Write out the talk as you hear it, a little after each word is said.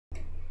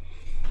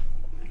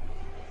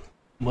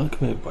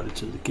Welcome everybody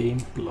to the game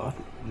Blood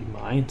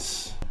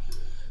Minds.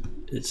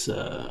 It's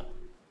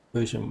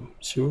version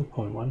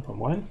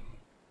 0.1.1.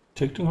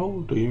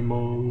 Technical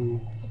demo.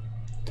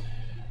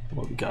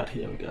 What we got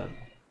here? We got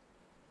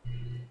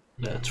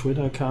the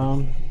Twitter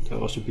account.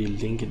 There'll also be a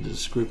link in the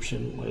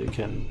description where you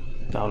can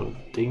download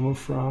the demo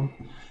from.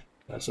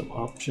 Got some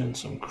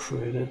options, some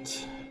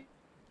credit.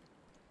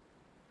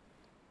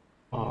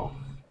 Wow,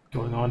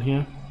 going on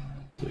here.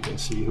 So you can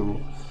see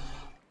who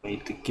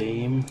made the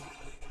game.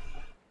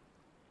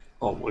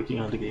 Or working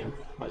on the game,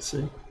 I'd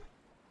say.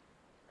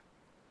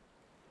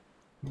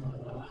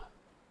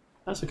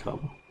 That's a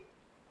couple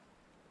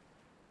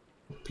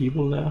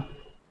people there. I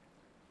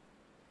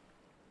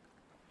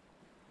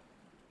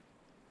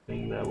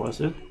think that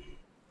was it.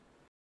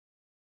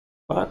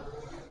 But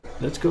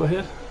let's go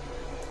ahead.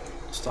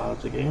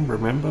 Start the game.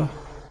 Remember,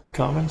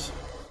 comments,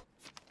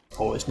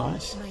 always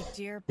nice. My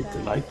dear Hit the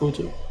Beth, like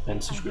button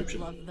and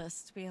subscription. I would love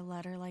this to be a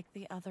letter like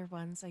the other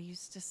ones I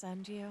used to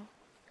send you,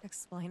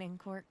 explaining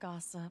court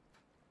gossip.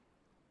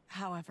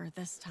 However,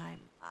 this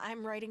time,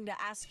 I'm writing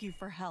to ask you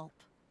for help.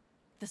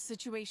 The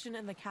situation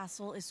in the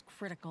castle is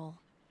critical.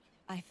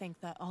 I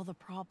think that all the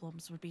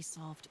problems would be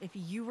solved if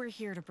you were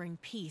here to bring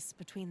peace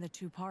between the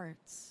two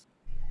parts.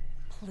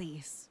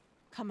 Please,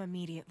 come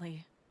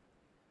immediately.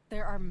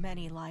 There are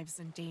many lives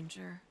in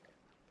danger.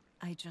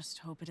 I just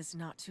hope it is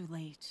not too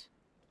late.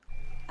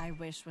 I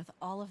wish with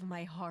all of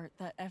my heart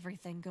that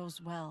everything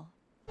goes well,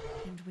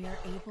 and we are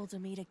able to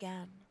meet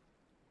again.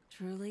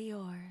 Truly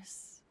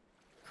yours,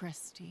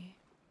 Christy.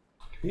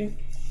 Okay.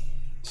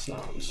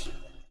 Sounds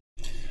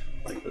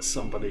like there's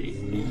somebody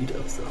in need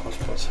of the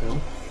hotspot's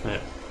help.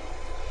 Yeah.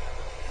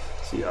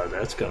 See how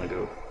that's gonna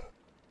go.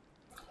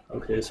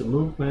 Okay, so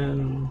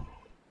movement,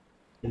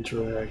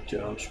 interact,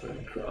 jump,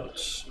 sprint,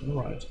 crouch.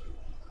 Alright.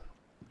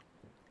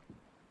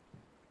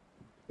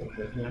 Go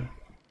ahead here.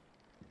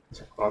 It's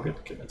a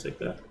pocket, can I take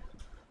that?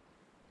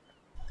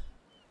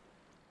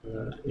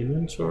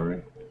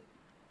 Inventory.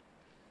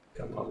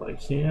 Come up like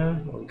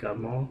here, or we got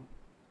more.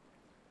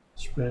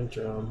 Sprint,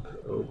 jump,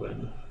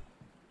 open.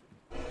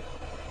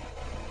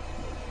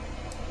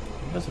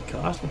 That's a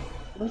castle.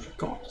 Where's the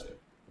castle?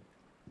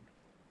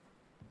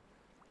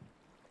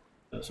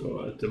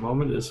 So at the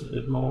moment it's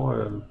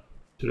more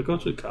should I go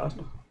to the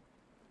castle?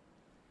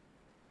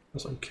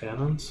 There's some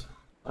cannons.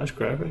 Nice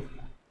graphic.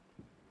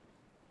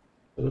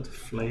 Look at the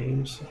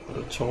flames,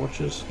 the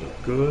torches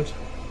look good.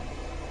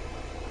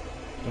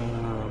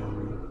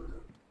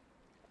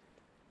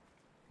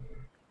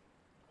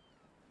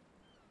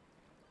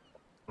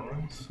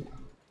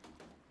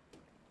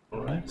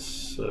 Alright,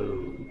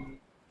 so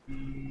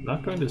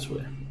not going this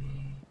way.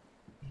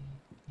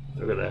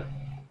 Look at that.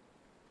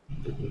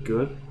 Looking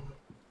good.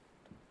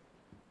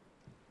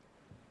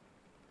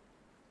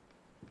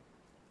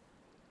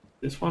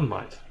 This one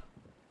might.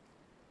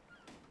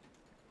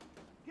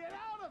 Get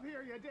out of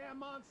here, you damn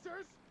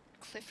monsters!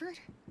 Clifford?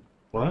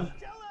 What? I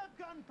still have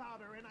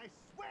gunpowder, and I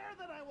swear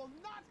that I will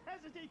not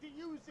hesitate to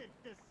use it,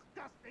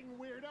 disgusting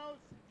weirdos!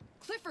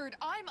 Clifford,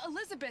 I'm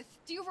Elizabeth.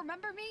 Do you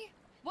remember me?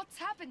 What's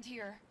happened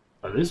here?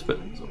 Elizabeth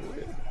is over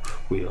here.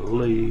 We a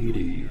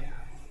lady.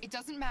 It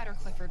doesn't matter,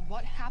 Clifford.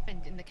 What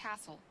happened in the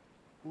castle?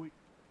 We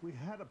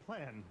had a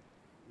plan.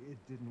 It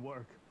didn't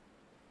work.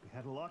 We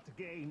had a lot to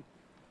gain,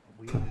 but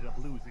we ended up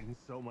losing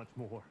so much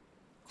more.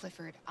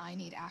 Clifford, I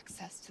need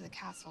access to the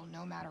castle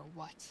no matter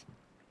what.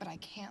 But I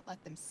can't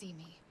let them see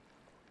me.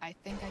 I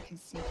think I can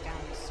sneak down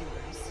the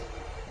sewers.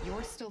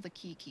 You're still the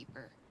key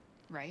keeper,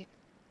 right?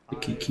 The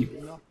key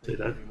keeper. Say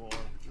that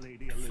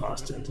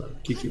fast and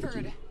key keeper.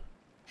 Clifford!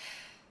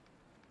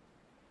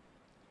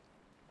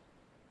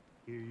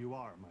 Here you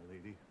are, my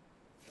lady.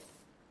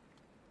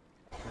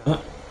 Huh?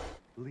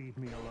 Leave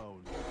me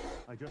alone.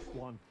 I just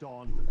want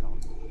Dawn to come,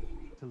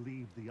 to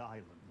leave the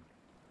island.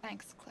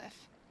 Thanks,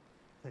 Cliff.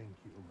 Thank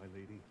you, my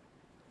lady.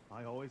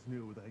 I always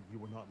knew that you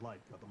were not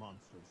like other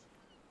monsters.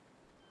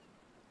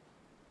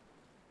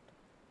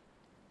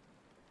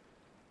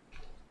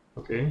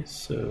 Okay,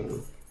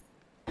 so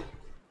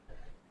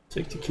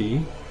take the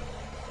key.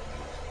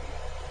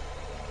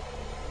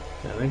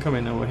 Yeah, then come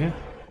in over here.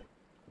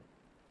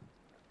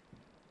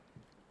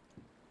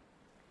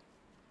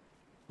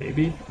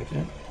 Maybe we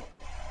can.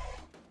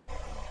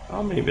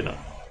 Oh, maybe not.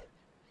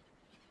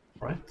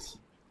 Right.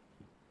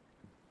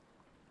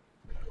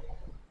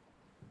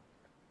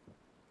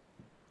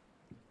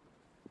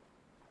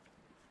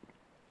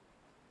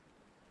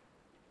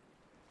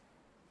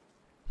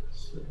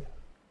 So,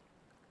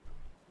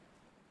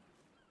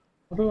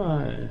 what do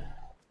I?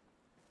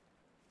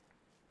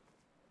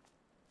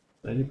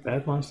 Any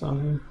bad ones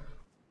down here?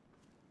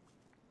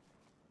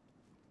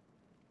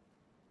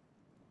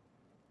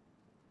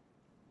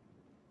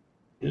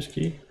 Use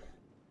key.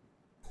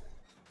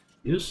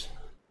 Use.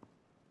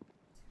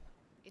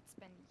 It's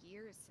been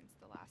years since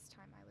the last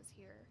time I was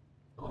here.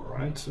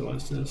 Alright, so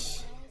what's this?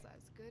 Smells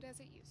as good as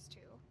it used to.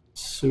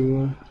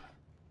 Sewer.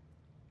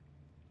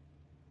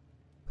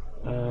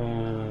 I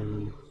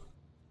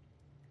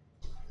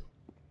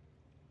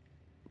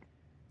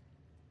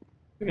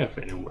think I have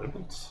any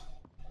weapons.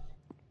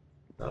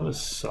 That would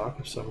suck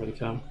if somebody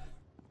come.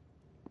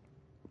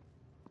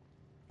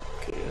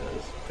 Okay,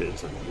 it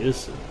depends on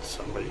this and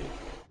somebody.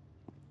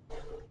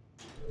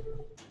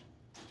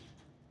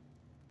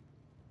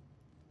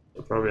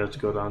 I'll probably have to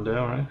go down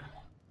there, right?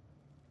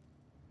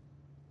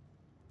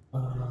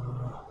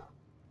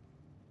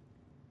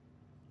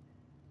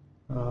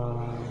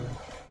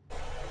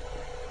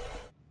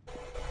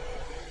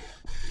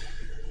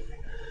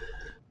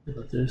 Look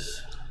at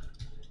this.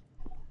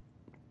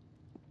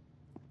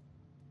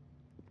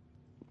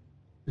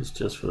 It's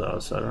just for the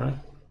outside, right?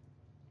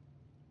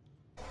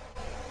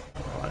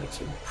 Alright,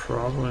 so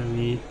probably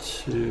need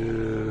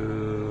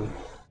to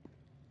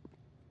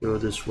go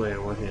this way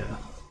over here.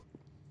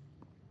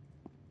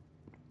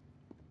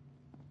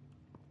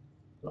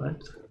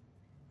 Right?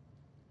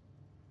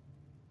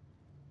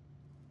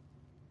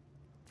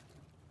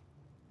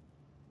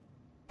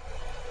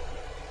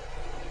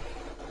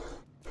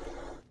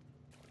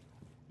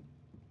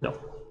 No,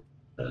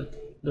 that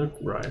look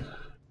right.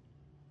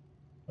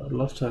 I'd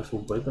love to have a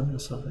weapon or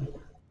something.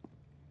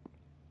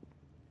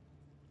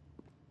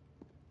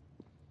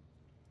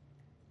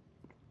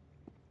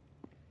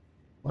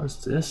 What's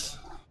this?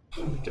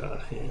 What we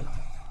got here?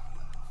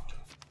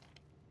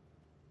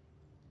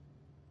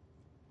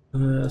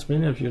 As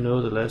many of you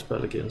know, the last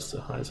battle against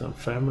the Hyson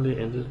family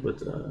ended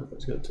with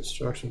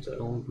destruction of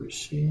their own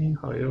regime.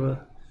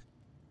 However,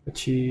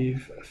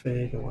 achieve a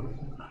fake and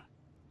one.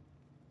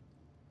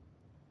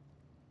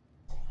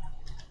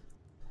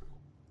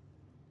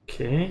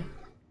 Okay.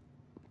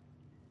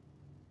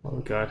 What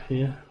we got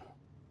here?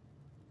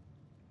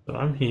 So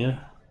I'm here.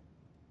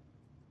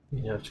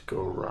 You have to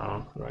go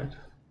around, right?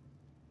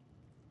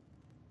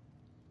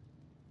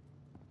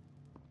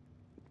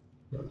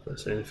 If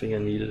there's anything I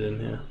needed in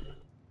here.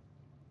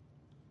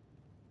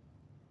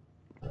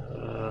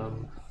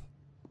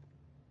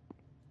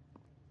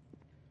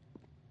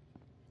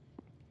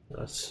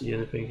 Let's see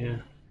anything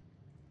here.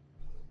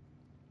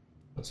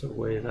 That's a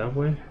way that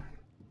way.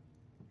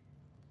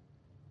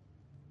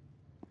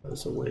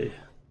 That's a way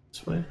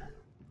this way.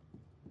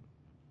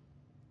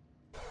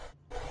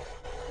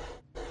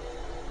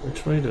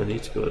 Which way do I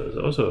need to go? There's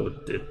also a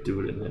dead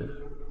dude in here.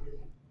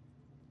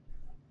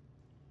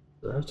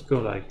 Do I have to go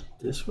like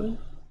this way?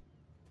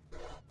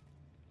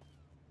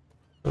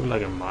 Look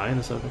like a mine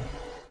or something.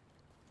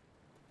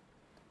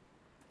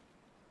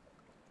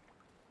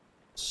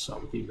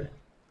 Zombie man.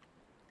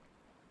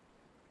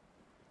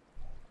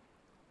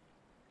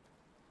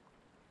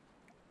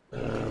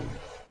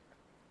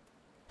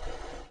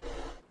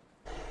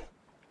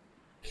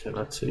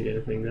 Cannot see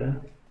anything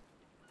there.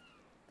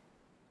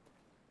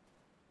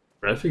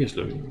 Graphic is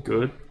looking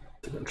good.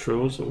 The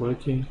controls are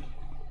working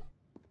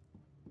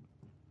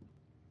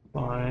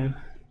fine.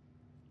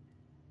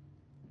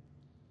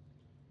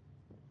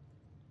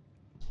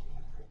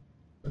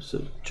 Let's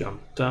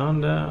jump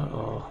down there,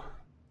 or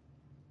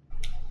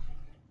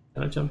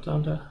can I jump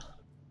down there?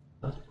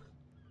 No.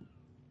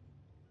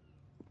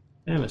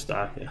 And it's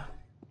dark here.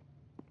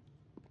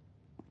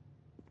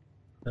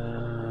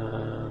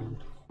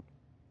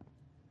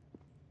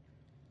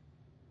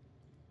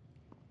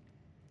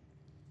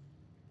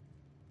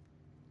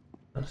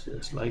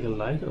 There's like a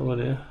light over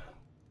there.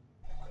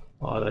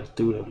 Oh, that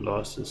dude have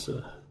lost his.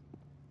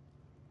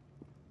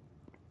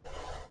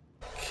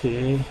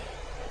 Okay.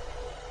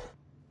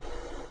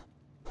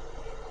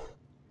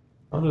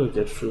 How do I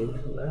get through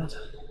that?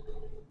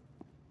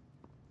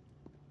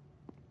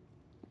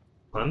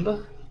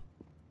 Under?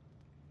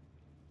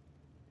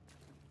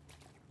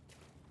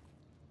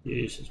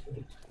 Jesus,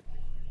 man.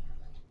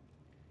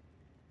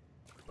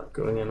 Not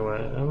going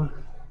anywhere, am I?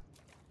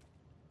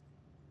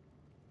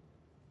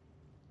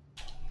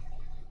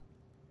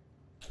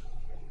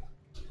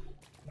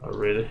 Oh,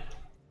 really?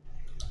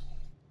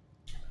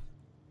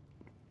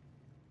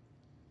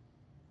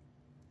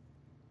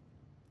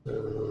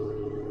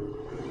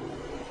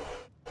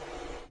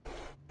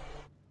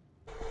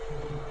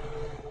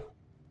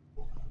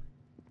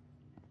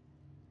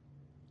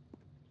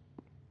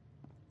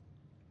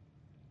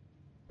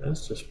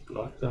 That's just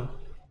blocked out.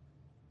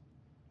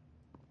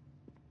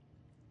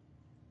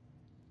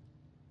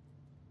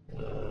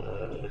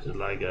 Is it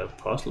like a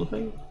puzzle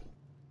thing?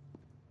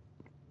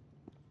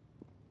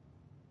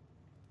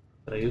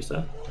 Can I use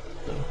that?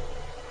 No.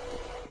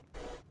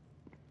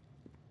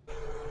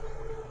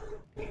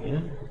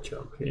 Here,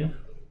 jump here.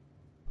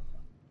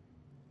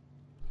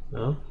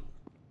 No.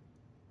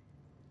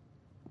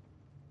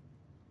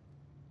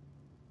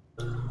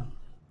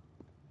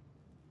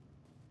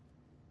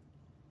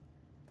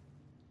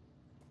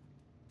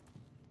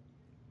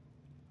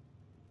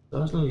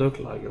 Doesn't look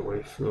like a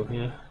way through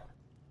here.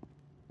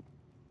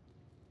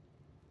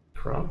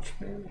 Crouch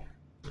maybe?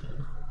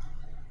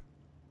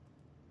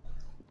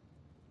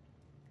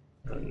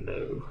 Oh,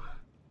 no.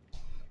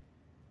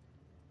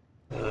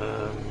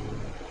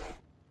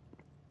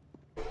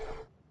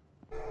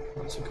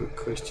 That's a good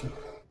question.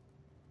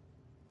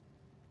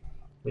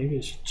 Maybe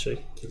I should check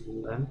the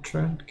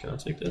lantern. Can I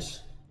take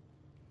this?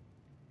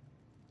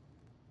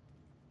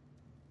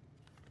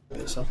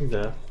 There's something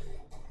there.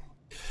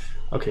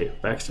 Okay,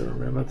 Baxter,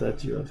 remember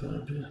that you are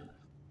found here.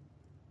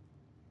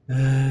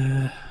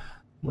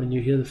 When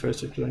you hear the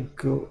first explosion,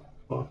 go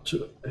up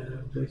to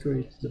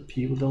evacuate the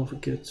people. Don't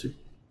forget to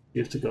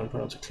give the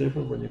gunpowder to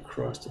Clipper when you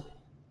cross the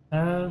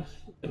path.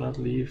 You cannot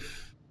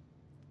leave.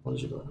 What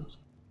is your bonus?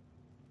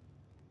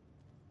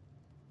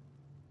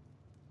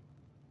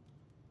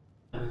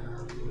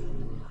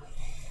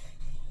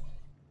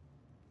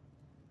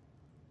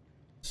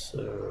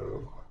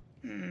 So...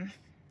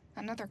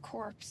 Another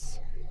corpse.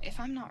 If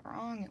I'm not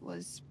wrong, it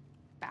was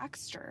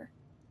Baxter,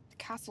 the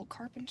castle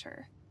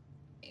carpenter.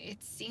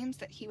 It seems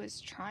that he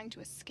was trying to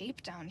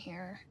escape down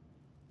here.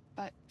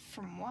 But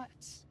from what?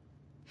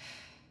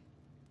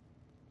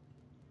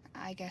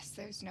 I guess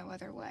there's no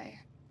other way.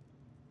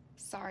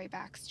 Sorry,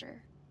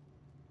 Baxter.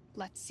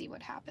 Let's see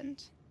what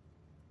happened.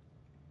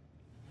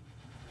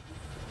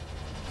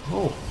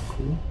 Oh,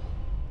 cool.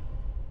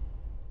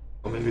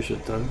 Or maybe we should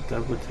have done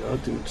that with the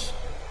other dudes.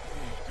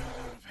 It got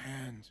out of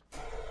hand.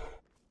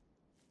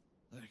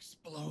 That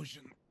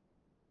explosion.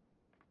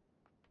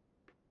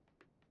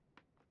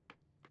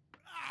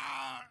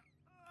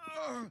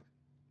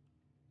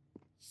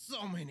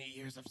 So many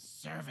years of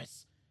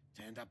service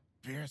to end up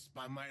pierced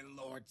by my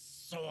lord's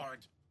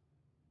sword.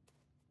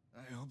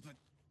 I hope that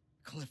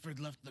Clifford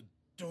left the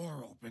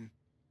door open.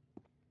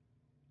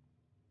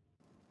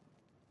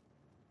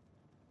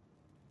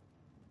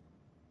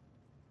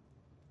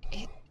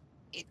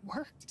 It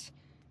worked.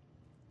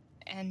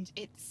 And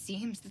it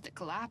seems that the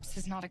collapse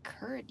has not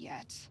occurred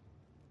yet.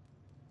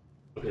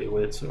 Okay,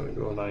 wait, so we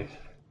go like...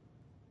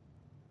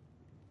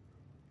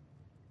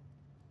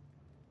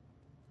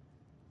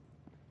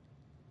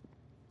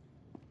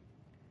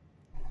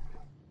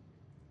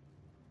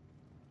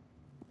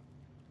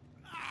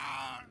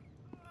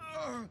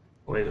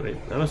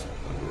 Wait, that was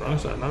on the wrong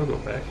side, now go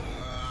back.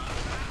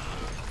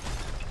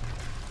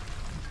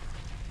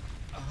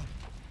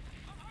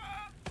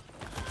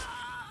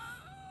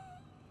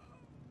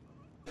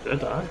 Did I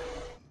die?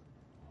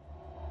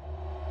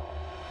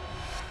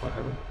 What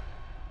happened?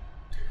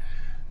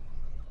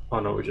 Oh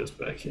no, we're just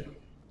back here.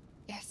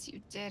 Yes,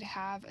 you did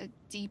have a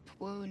deep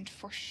wound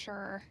for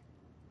sure.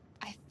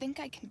 I think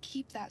I can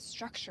keep that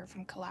structure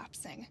from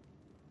collapsing.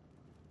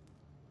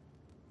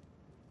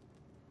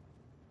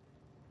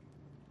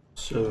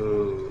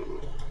 So...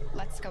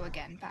 Let's go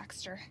again,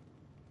 Baxter.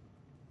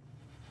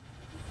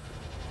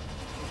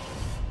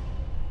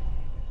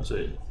 Let's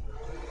see.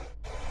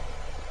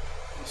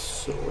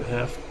 So we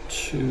have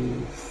to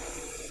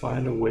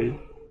find a way,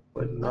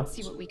 but not... Let's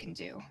see what we can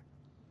do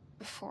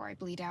before I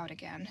bleed out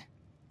again.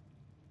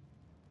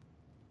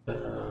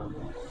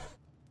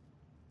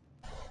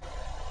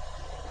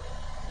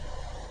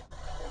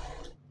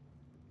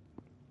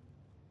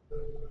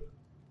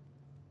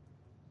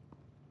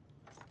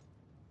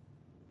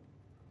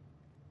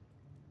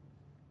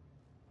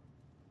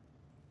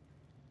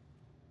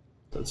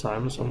 The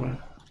timer somewhere.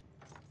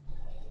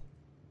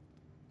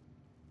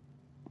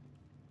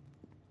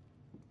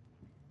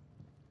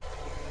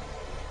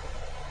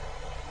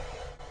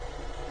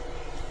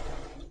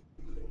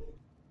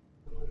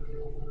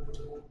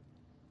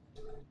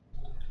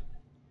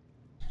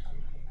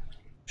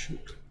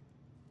 Shoot.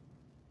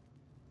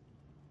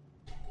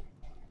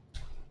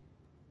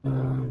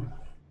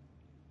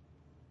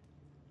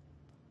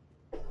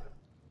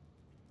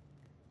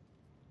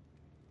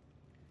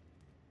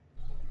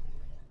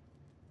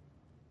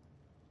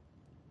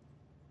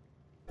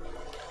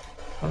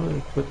 How do I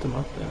put them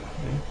up there?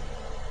 Okay.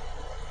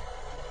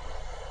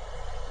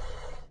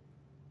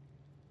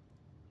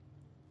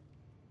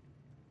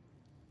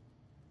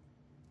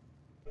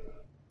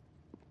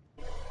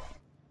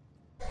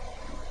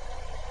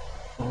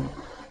 Oh.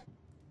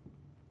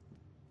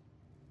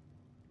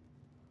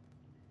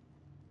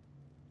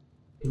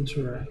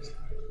 Interact.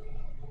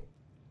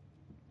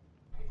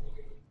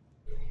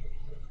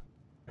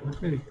 I'm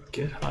not going to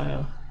get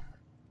higher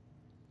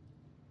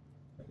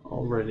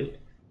already.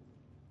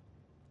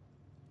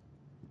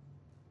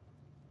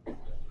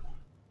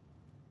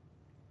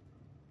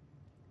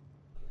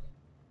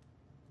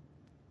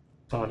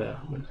 Oh, there.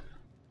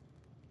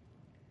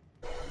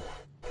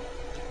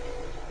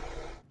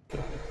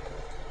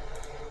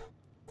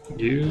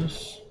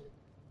 Use.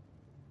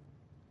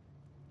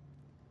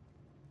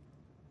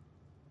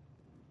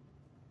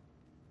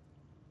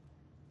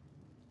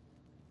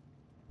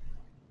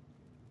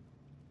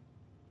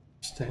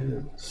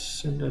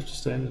 Send us to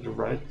stand at the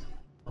right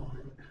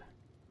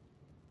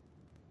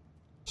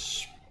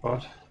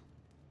spot.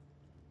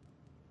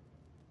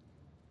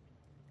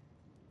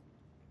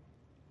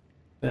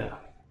 There.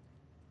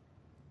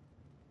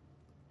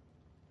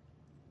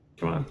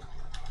 Come on.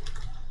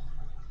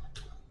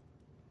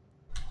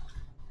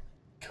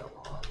 Come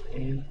on,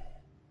 man.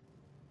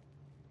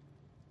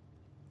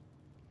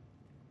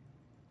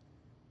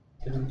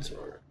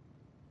 Inventory.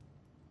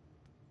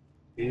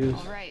 Use.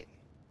 All right,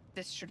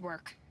 this should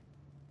work.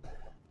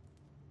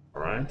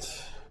 All right.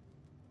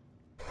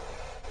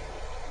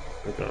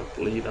 We're gonna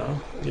bleed out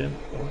again.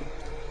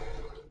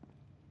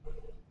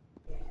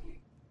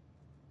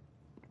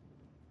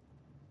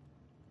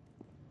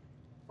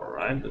 All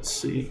right. Alright, let's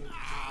see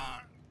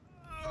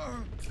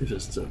if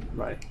it's the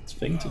right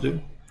thing to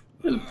do.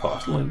 A little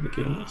puzzle in the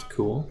game, that's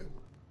cool.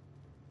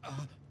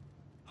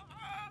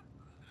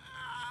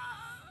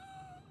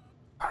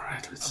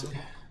 Alright, let's see.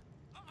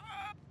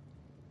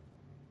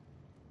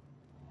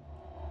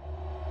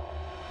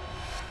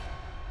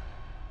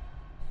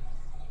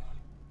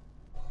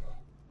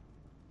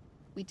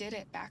 We did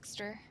it,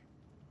 Baxter.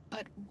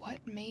 But what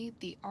made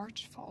the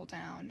arch fall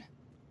down?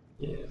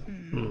 Yeah.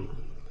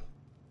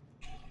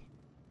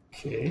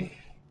 Okay.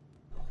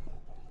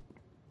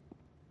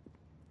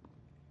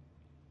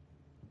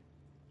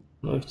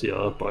 I don't know if the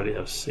other body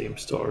have same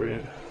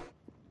story.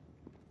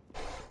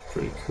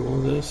 Pretty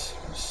cool this.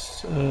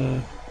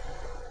 Okay,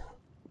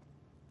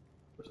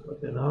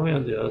 now we're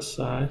on the other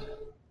side.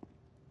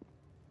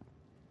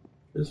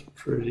 It's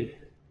pretty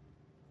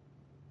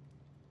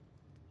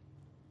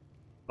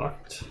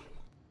locked.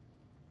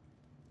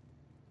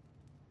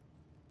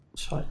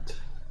 Tight.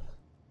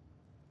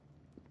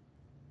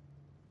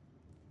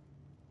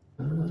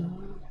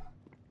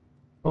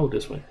 Oh,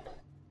 this way.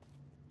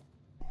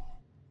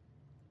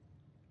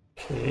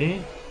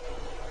 Okay.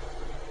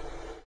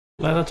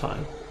 Ladder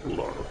time.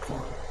 Lord of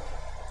Crime.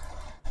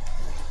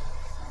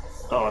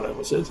 Oh, that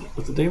was it.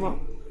 With the demo.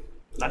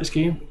 Nice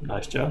game.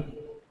 Nice job.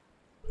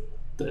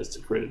 There's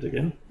the credit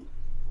again.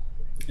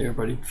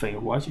 Everybody, thank you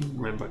for watching.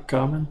 Remember,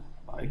 comment,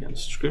 like, and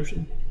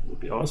subscription. It would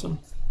be awesome.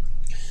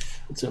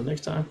 Until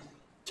next time,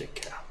 take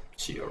care.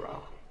 See you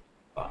around.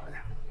 Bye.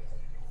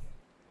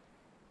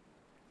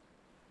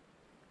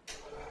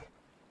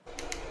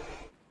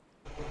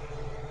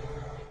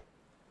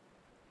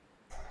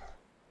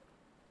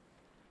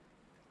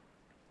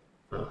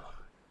 Oh,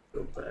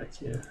 go back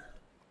here.